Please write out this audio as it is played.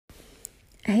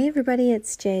Hey everybody,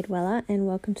 it's Jade Weller and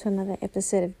welcome to another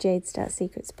episode of Jade Start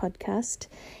Secrets podcast.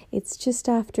 It's just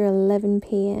after 11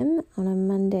 p.m. on a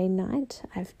Monday night.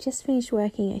 I've just finished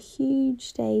working a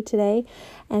huge day today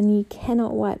and you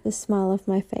cannot wipe the smile off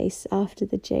my face after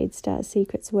the Jade Start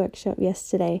Secrets workshop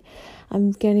yesterday.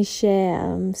 I'm going to share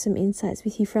some insights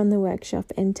with you from the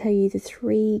workshop and tell you the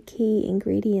 3 key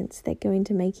ingredients that go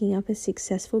into making up a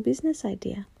successful business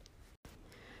idea.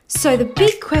 So the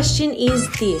big question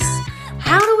is this: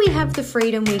 how do we have the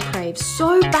freedom we crave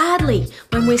so badly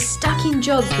when we're stuck in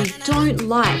jobs we don't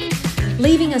like,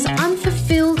 leaving us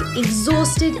unfulfilled,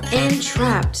 exhausted, and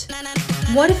trapped?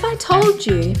 What if I told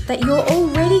you that you're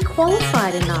already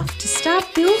qualified enough to start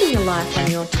building a life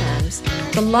on your terms,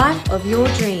 the life of your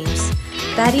dreams?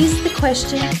 That is the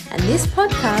question, and this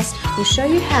podcast will show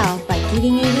you how by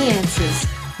giving you the answers.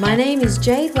 My name is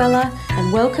Jade Weller,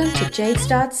 and welcome to Jade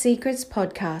Start Secrets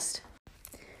podcast.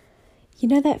 You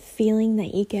know that feeling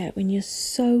that you get when you're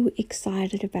so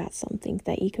excited about something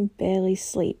that you can barely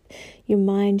sleep? Your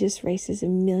mind just races a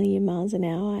million miles an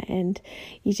hour and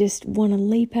you just want to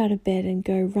leap out of bed and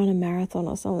go run a marathon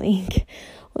or something.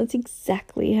 Well, it's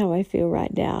exactly how I feel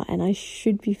right now, and I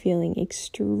should be feeling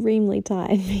extremely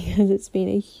tired because it's been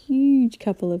a huge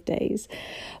couple of days.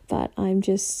 But I'm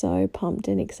just so pumped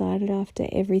and excited after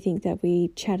everything that we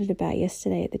chatted about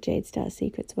yesterday at the Jade Start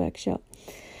Secrets workshop.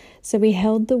 So we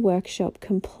held the workshop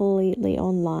completely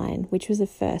online, which was a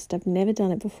first. I've never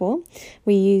done it before.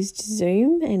 We used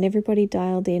Zoom and everybody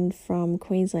dialed in from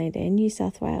Queensland and New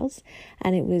South Wales,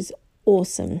 and it was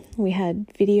awesome. We had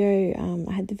video,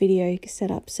 I had the video set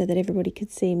up so that everybody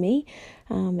could see me,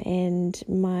 and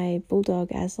my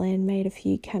bulldog Aslan made a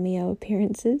few cameo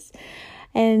appearances,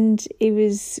 and it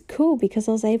was cool because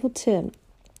I was able to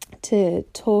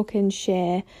talk and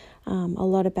share a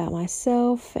lot about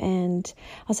myself, and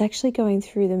I was actually going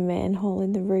through the manhole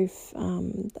in the roof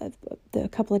a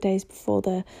couple of days before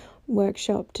the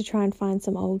workshop to try and find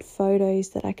some old photos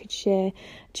that I could share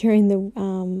during the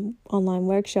online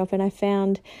workshop, and I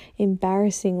found,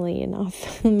 embarrassingly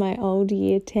enough, my old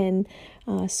year 10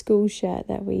 school shirt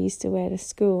that we used to wear to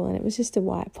school, and it was just a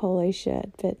white polo shirt.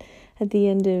 But at the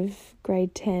end of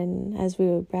grade 10, as we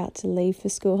were about to leave for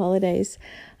school holidays,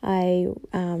 I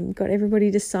got everybody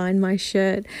to sign my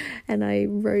shirt, and I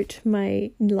wrote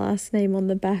my last name on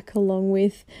the back along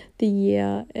with the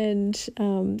year, and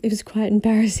it was quite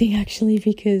embarrassing actually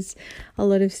because a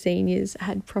lot of seniors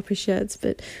had proper shirts,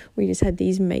 but we just had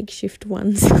these makeshift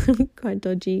ones, quite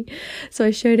dodgy. So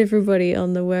I showed everybody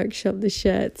on the workshop the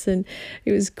shirts, and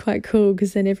it was quite cool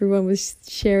because then everyone was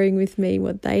sharing with me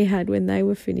what they had when they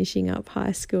were finishing up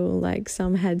high school. Like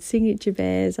some had signature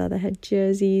bears, other had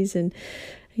jerseys, and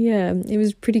yeah, it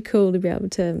was pretty cool to be able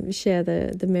to share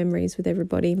the memories with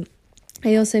everybody.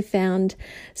 I also found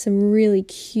some really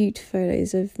cute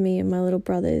photos of me and my little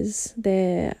brothers.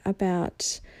 They're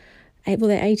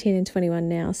 18 and 21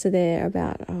 now, so they're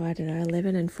about,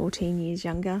 11 and 14 years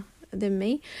younger than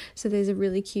me. So there's a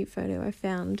really cute photo I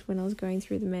found when I was going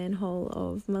through the manhole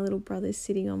of my little brothers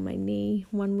sitting on my knee.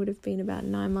 One would have been about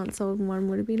 9 months old and one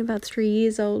would have been about 3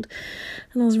 years old.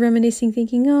 And I was reminiscing,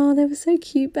 thinking, oh, they were so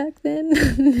cute back then.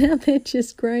 Now they're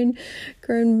just grown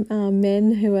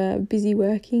men who are busy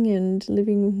working and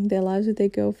living their lives with their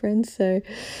girlfriends. So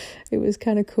it was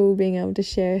kind of cool being able to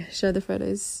show the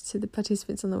photos to the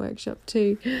participants on the workshop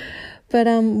too. But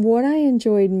what I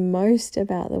enjoyed most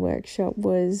about the workshop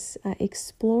was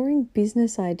exploring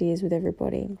business ideas with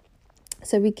everybody.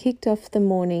 So we kicked off the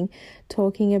morning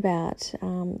talking about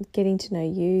getting to know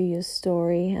you, your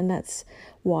story, and that's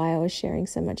why I was sharing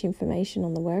so much information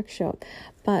on the workshop.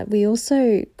 But we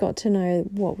also got to know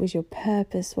what was your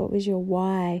purpose, what was your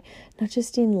why, not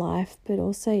just in life, but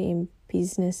also in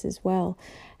business as well.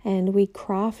 And we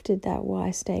crafted that why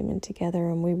statement together,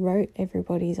 and we wrote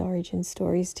everybody's origin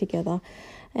stories together.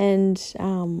 And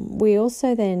we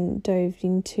also then dove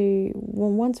into,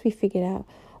 once we figured out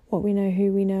what we know,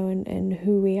 who we know, and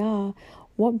who we are,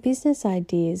 what business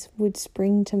ideas would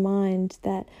spring to mind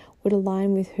that would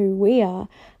align with who we are.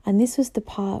 And this was the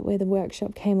part where the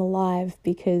workshop came alive,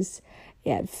 because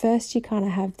at first you kind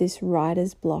of have this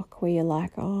writer's block where you're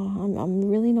like, oh, I'm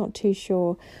really not too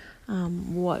sure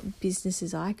what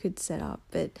businesses I could set up.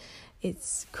 But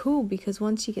it's cool because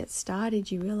once you get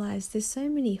started, you realize there's so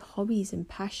many hobbies and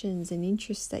passions and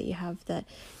interests that you have that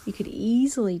you could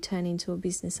easily turn into a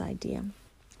business idea.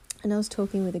 And I was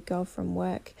talking with a girl from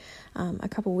work a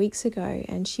couple of weeks ago,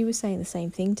 and she was saying the same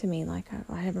thing to me, like,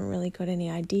 I haven't really got any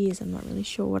ideas. I'm not really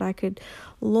sure what I could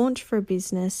launch for a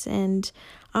business. And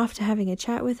after having a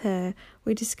chat with her,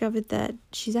 we discovered that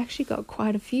she's actually got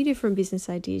quite a few different business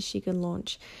ideas she can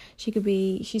launch.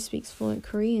 She speaks fluent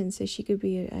Korean, so she could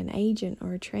be an agent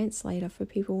or a translator for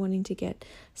people wanting to get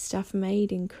stuff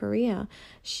made in Korea.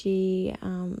 She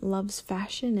loves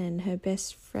fashion, and her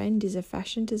best friend is a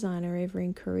fashion designer over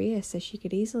in Korea, so she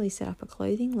could easily set up a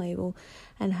clothing label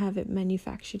and have it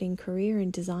manufactured in Korea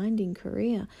and designed in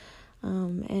Korea.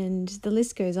 And the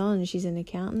list goes on. She's an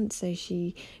accountant, so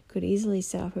she could easily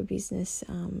set up a business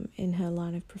in her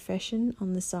line of profession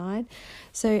on the side.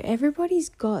 So everybody's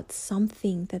got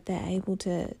something that they're able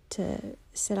to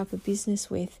set up a business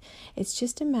with. It's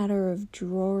just a matter of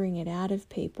drawing it out of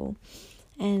people.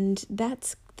 And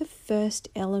that's the first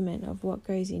element of what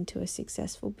goes into a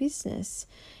successful business,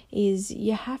 is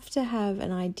you have to have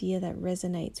an idea that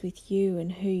resonates with you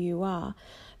and who you are,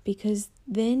 because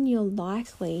then you're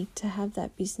likely to have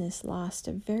that business last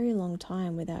a very long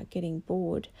time without getting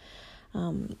bored.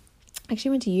 I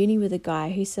actually went to uni with a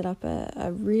guy who set up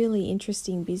a really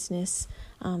interesting business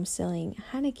selling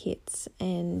henna kits,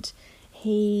 and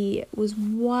he was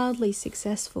wildly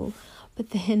successful,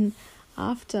 but then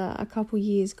after a couple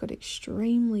years got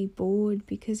extremely bored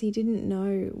because he didn't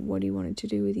know what he wanted to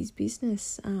do with his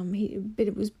business. But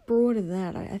it was broader than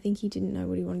that. I think he didn't know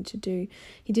what he wanted to do.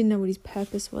 He didn't know what his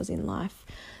purpose was in life.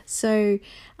 So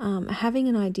having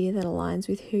an idea that aligns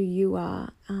with who you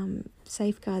are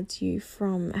safeguards you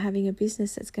from having a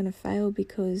business that's going to fail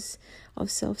because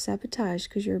of self-sabotage,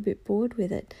 because you're a bit bored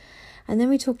with it. And then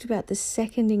we talked about the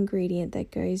second ingredient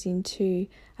that goes into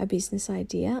a business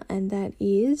idea, and that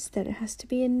is that it has to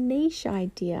be a niche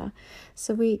idea.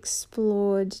 So we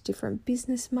explored different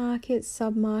business markets,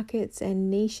 sub-markets,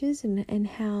 and niches, and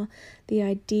how the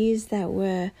ideas that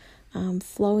were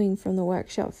flowing from the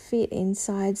workshop fit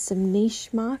inside some niche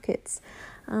markets.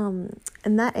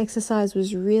 And that exercise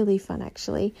was really fun,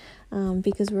 actually,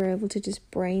 because we were able to just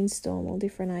brainstorm all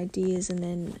different ideas. And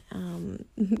then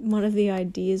one of the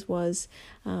ideas was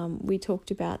we talked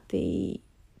about the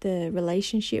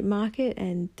relationship market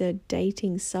and the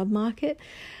dating sub-market.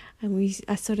 And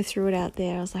I sort of threw it out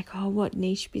there. I was like, what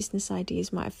niche business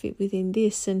ideas might fit within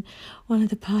this? And one of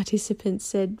the participants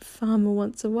said, farmer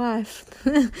wants a wife.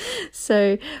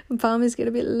 So farmers get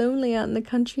a bit lonely out in the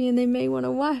country and they may want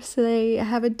a wife. So they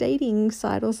have a dating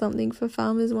site or something for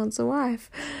farmers wants a wife.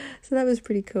 So that was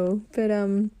pretty cool. But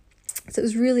so it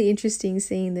was really interesting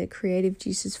seeing the creative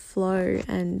juices flow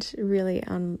and really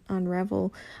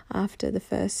unravel after the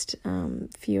first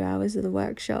few hours of the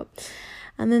workshop.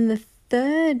 And then the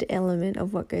third element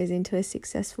of what goes into a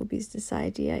successful business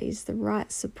idea is the right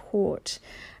support,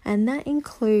 and that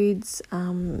includes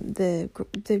the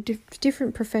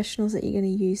different professionals that you're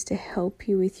going to use to help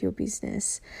you with your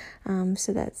business.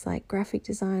 So that's like graphic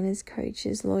designers,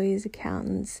 coaches, lawyers,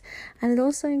 accountants, and it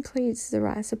also includes the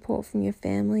right support from your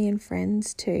family and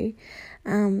friends too.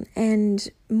 And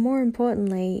more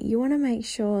importantly, you want to make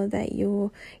sure that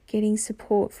you're getting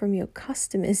support from your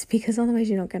customers, because otherwise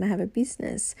you're not going to have a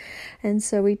business. And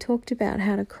so we talked about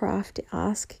how to craft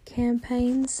ask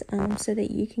campaigns so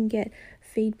that you can get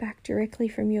feedback directly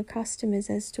from your customers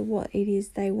as to what it is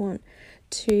they want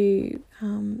to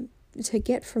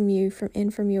get from you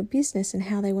from your business, and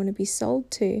how they want to be sold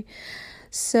to.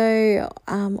 So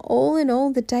all in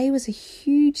all, the day was a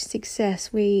huge success.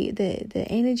 The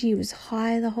energy was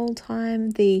high the whole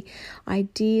time. The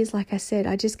ideas, like I said,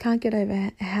 I just can't get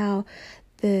over how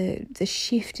the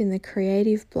shift in the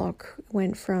creative block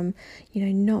went from,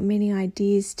 not many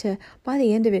ideas to, by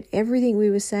the end of it, everything we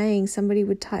were saying, somebody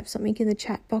would type something in the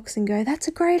chat box and go, that's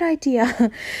a great idea.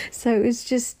 So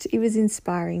it was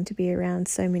inspiring to be around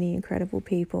so many incredible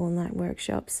people in that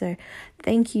workshop. So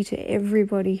thank you to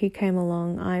everybody who came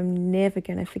along. I'm never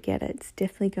going to forget it. It's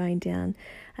definitely going down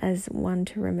as one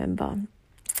to remember.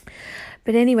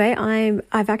 But anyway,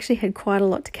 I've actually had quite a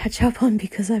lot to catch up on,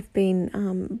 because I've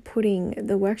been putting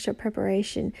the workshop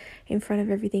preparation in front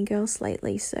of everything else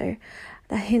lately. So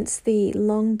hence the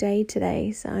long day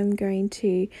today. So I'm going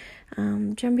to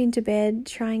jump into bed,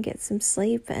 try and get some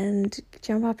sleep, and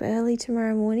jump up early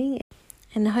tomorrow morning.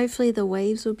 And hopefully the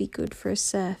waves will be good for a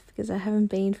surf, because I haven't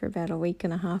been for about a week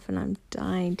and a half and I'm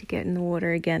dying to get in the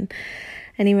water again.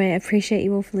 Anyway, I appreciate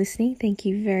you all for listening. Thank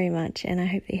you very much, and I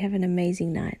hope that you have an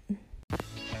amazing night.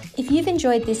 If you've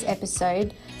enjoyed this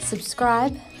episode,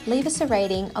 subscribe, leave us a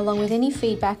rating along with any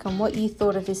feedback on what you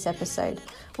thought of this episode.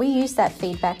 We use that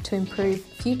feedback to improve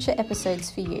future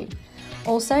episodes for you.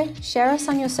 Also, share us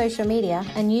on your social media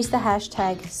and use the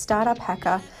hashtag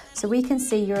StartupHacker so we can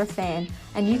see you're a fan,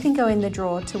 and you can go in the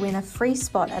draw to win a free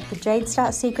spot at the Jade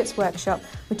Start Secrets workshop,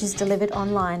 which is delivered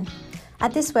online.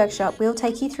 At this workshop, we'll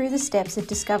take you through the steps of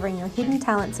discovering your hidden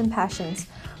talents and passions,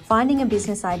 finding a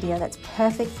business idea that's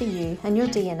perfect for you and your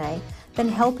DNA, then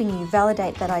helping you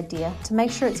validate that idea to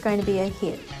make sure it's going to be a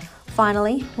hit.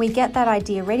 Finally, we get that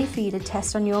idea ready for you to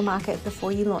test on your market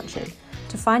before you launch it.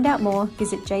 To find out more,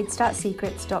 visit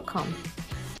jadestartsecrets.com.